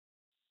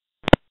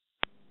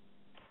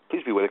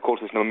Please be aware that calls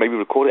to this number may be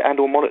recorded and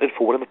or monitored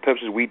for whatever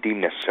purposes we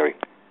deem necessary.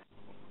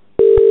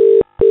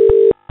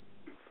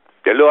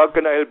 Hello, how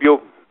can I help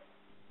you?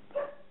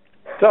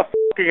 Stop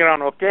f***ing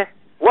around, okay?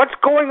 What's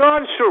going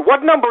on, sir?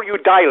 What number are you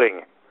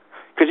dialing?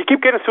 Because you keep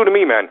getting through to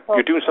me, man.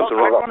 You're doing something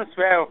wrong. I want to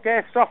swear,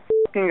 okay? Stop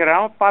f***ing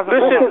around.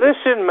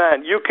 Listen,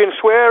 man. You can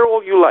swear all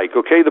you like,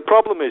 okay? The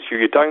problem is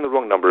you're dialing the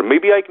wrong number.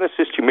 Maybe I can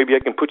assist you. Maybe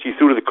I can put you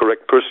through to the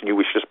correct person you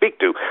wish to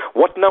speak to.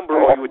 What number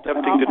are you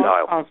attempting to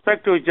dial? I'll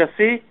speak to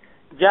Jesse,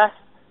 Jess,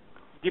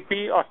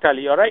 GP, or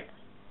Tally, all right?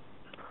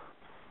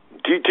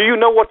 Do you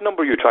know what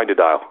number you're trying to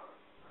dial?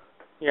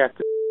 Yeah,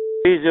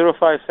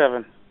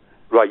 3057.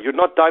 Right, you're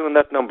not dialing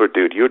that number,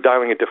 dude. You're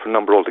dialing a different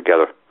number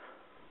altogether.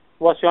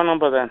 What's your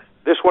number then?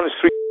 This one is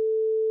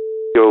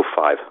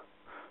 305.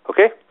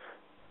 Okay?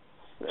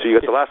 So you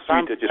got the last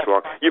three digits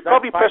wrong. You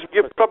probably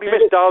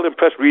misdialed and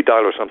pressed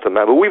redial or something,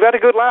 man. But we've had a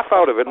good laugh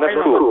out of it, and that's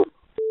cool.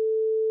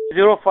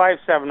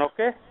 057,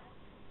 okay?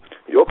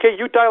 Okay,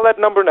 you dial that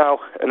number now,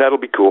 and that'll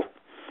be cool.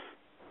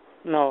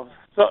 No,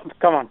 so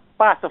come on,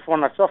 pass the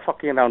phone. Stop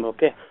fucking around,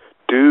 okay?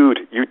 Dude,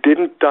 you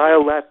didn't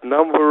dial that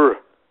number.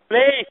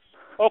 Please,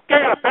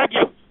 okay, I beg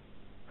you.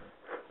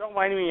 Don't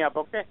wind me up,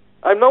 okay?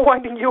 I'm not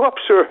winding you up,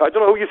 sir. I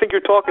don't know who you think you're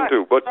talking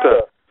to, but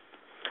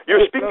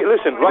you're speaking.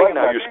 Listen, right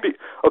now you're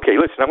speaking. Okay,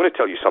 listen, I'm going to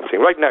tell you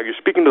something. Right now you're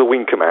speaking to the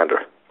wing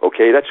commander.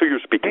 Okay, that's who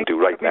you're speaking to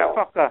right now.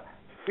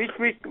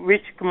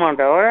 Which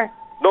commander, all right?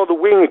 No, the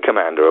wing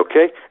commander,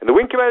 okay? And the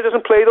wing commander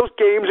doesn't play those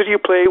games that you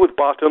play with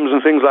bottoms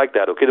and things like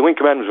that, okay? The wing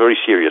commander is very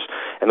serious.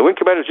 And the wing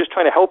commander is just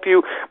trying to help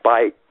you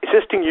by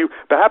assisting you.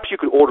 Perhaps you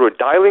could order a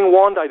dialing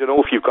wand. I don't know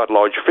if you've got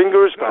large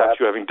fingers.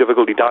 Perhaps you're having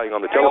difficulty dialing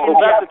on the telephone.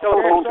 Perhaps the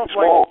telephone's too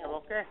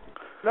small. Okay.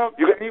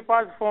 Look, can you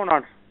pass the phone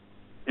on?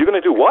 You're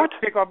going to do what?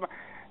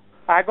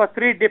 I got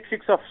 3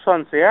 dipsticks of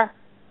sons, yeah?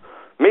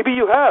 Maybe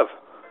you have.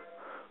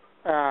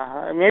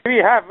 Maybe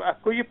you have.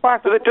 Could you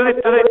pass do they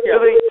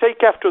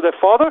take after their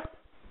father?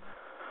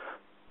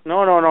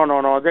 No.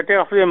 They take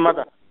after their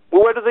mother.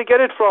 Well, where do they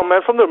get it from,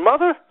 man? From their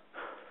mother?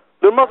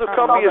 Their mother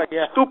can't be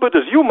as stupid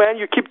as you, man.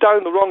 You keep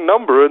dialing the wrong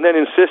number and then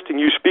insisting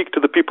you speak to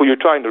the people you're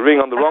trying to ring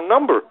on the wrong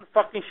number. I'm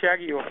fucking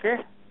shaggy, okay?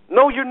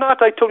 No, you're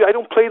not. I told you, I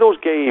don't play those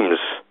games.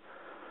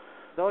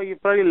 No, you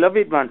probably love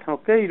it, man,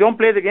 okay? You don't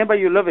play the game, but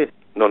you love it.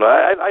 No,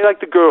 I like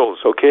the girls,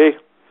 okay?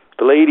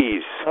 The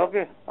ladies.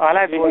 Okay. I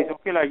like boys,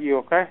 okay, like you,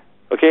 okay?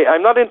 Okay,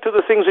 I'm not into the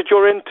things that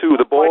you're into,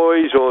 the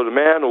boys or the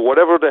man or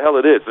whatever the hell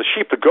it is. The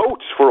sheep, the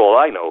goats, for all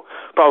I know.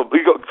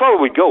 Probably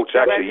goats,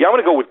 actually. Yeah, I'm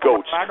going to go with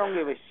goats. I don't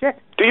give a shit.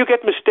 Do you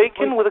get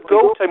mistaken with a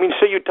goat? I mean,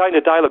 say you're trying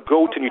to dial a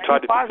goat and you try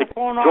to pick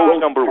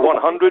goat number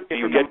 100. Do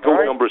you get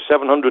goat number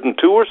 702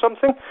 or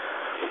something?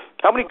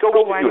 How many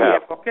goats do you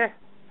have? Okay.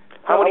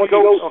 How many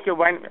goats? Okay,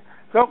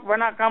 look,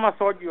 when I come, I'll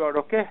sort you out,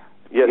 okay?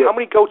 Yeah, how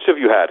many goats have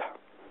you had?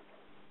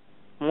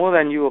 More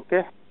than you,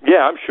 okay?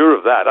 Yeah, I'm sure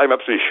of that. I'm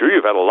absolutely sure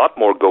you've had a lot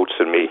more goats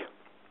than me.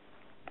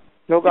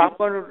 Look, I'm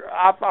going to,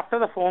 after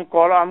the phone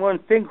call, I'm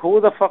going to think, who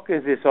the fuck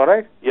is this, all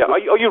right? Yeah,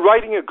 are you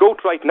riding a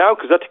goat right now?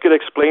 Because that could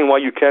explain why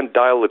you can't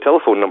dial the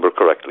telephone number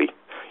correctly.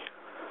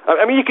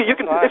 I mean, you can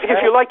if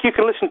you like, you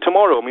can listen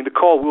tomorrow. I mean, the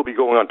call will be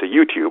going on to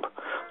YouTube.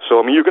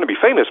 So, I mean, you're going to be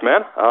famous,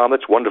 man.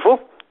 That's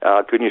wonderful.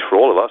 Good news for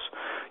all of us.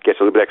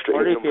 Gets a little bit extra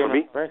income for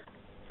me. Right?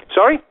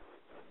 Sorry?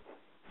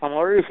 I'm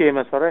already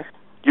famous, all right?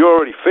 You're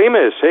already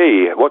famous.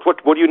 Hey, what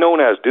are you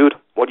known as, dude?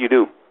 What do you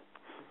do?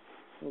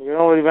 You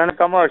know, when I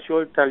come out,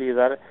 she'll tell you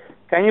that.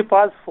 Can you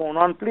pass the phone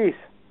on, please?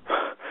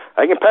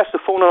 I can pass the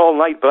phone on all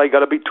night, but I got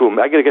to get to a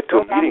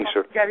meeting,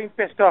 sir. I'm getting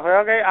pissed off.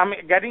 Okay, I'm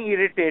getting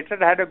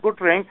irritated. I had a good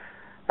drink.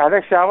 I had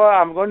a shower.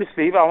 I'm going to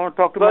sleep. I want to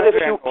talk to my friend.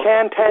 But if you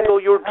can't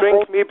handle your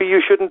drink, maybe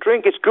you shouldn't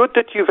drink. It's good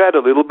that you've had a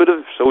little bit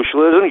of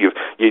socialism. A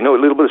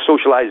little bit of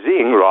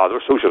socializing,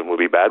 rather. Socialism would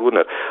be bad,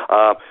 wouldn't it?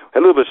 A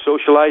little bit of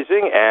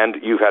socializing,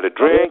 and you've had a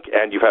drink,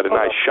 and you've had a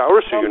nice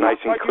shower, so you're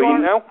nice and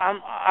clean now.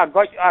 I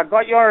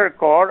got your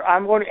record.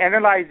 I'm going to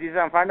analyze this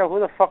and find out who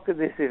the fuck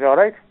this is, all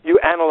right? You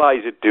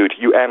analyze it, dude.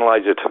 You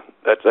analyze it.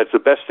 That's the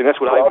best thing.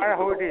 That's what I do. I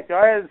know who it is.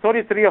 It's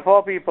only 3 or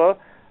 4 people.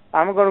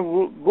 I'm going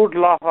to good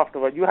laugh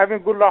afterwards. You having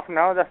a good laugh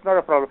now? That's not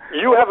a problem.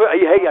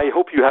 I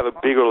hope you have a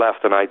bigger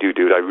laugh than I do,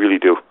 dude. I really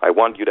do. I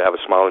want you to have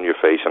a smile on your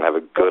face and have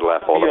a good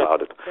laugh all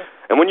about it.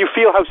 And when you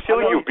feel how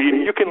silly you've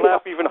been, you can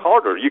laugh even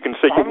harder. You can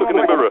say, you look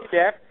in the mirror.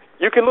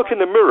 You can look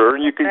in the mirror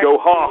and you can go,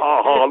 ha,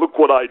 ha, ha, look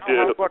what I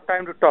did. I've got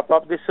time to top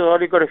up. This has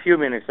only got a few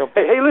minutes,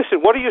 okay? Hey,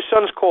 listen, what are your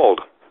sons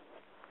called?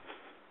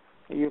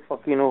 You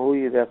fucking know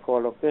who they're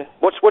called, okay?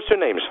 What's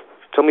their names?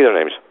 Tell me their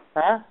names.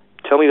 Huh?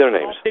 Tell me their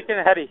names. Dick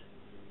and Harry.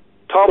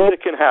 Tom,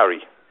 Dick, and Harry.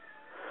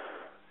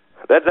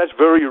 That's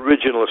very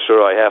original,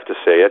 sir, I have to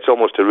say. That's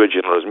almost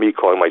original as me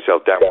calling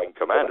myself Downwing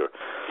Commander.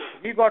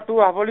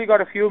 I've only got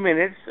a few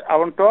minutes. I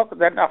want to talk.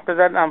 Then after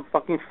that, I'm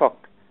fucking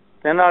fucked.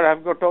 Then I'll have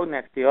to go talk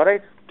next year, all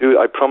right?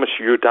 Dude, I promise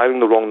you're dialing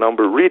the wrong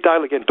number.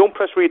 Redial again. Don't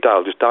press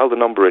redial. Just dial the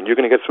number and you're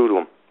going to get through to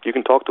him. You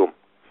can talk to him.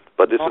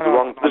 But this is the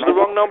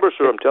wrong number,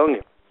 sir, I'm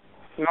telling you.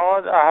 No,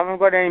 I haven't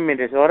got any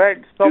minutes, all right?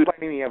 Stop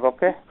binding me up,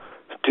 okay?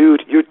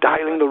 Dude, you're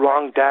dialing the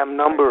wrong damn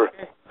number.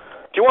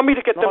 Do you want me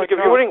to get them to give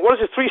you a ring? What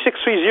is it,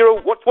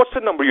 3630? What's the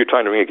number you're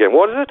trying to ring again?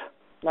 What is it?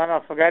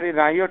 No, forget it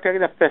now. You're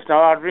taking the piss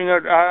now. I'll bring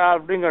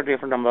a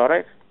different number, all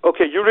right?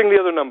 Okay, you ring the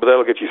other number.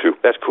 That'll get you through.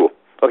 That's cool.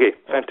 Okay,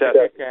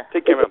 fantastic.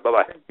 Take care, man.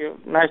 Bye-bye. Thank you.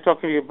 Nice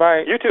talking to you.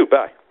 Bye. You too.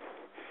 Bye.